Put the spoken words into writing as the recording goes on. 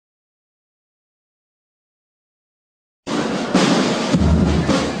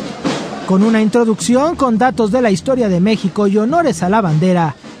Con una introducción con datos de la historia de México y honores a la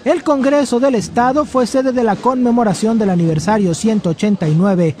bandera, el Congreso del Estado fue sede de la conmemoración del aniversario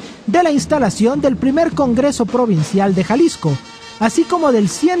 189 de la instalación del primer Congreso provincial de Jalisco, así como del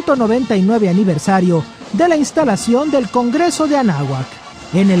 199 aniversario de la instalación del Congreso de Anáhuac.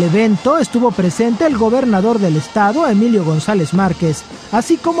 En el evento estuvo presente el gobernador del estado, Emilio González Márquez,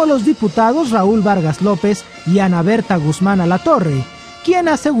 así como los diputados Raúl Vargas López y Ana Berta Guzmán Alatorre, quien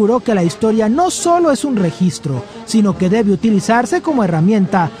aseguró que la historia no solo es un registro, sino que debe utilizarse como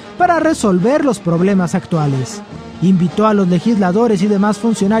herramienta para resolver los problemas actuales. Invitó a los legisladores y demás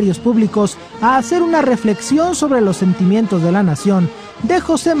funcionarios públicos a hacer una reflexión sobre los sentimientos de la nación de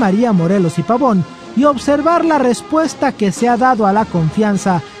José María Morelos y Pavón y observar la respuesta que se ha dado a la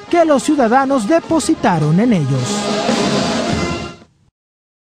confianza que los ciudadanos depositaron en ellos.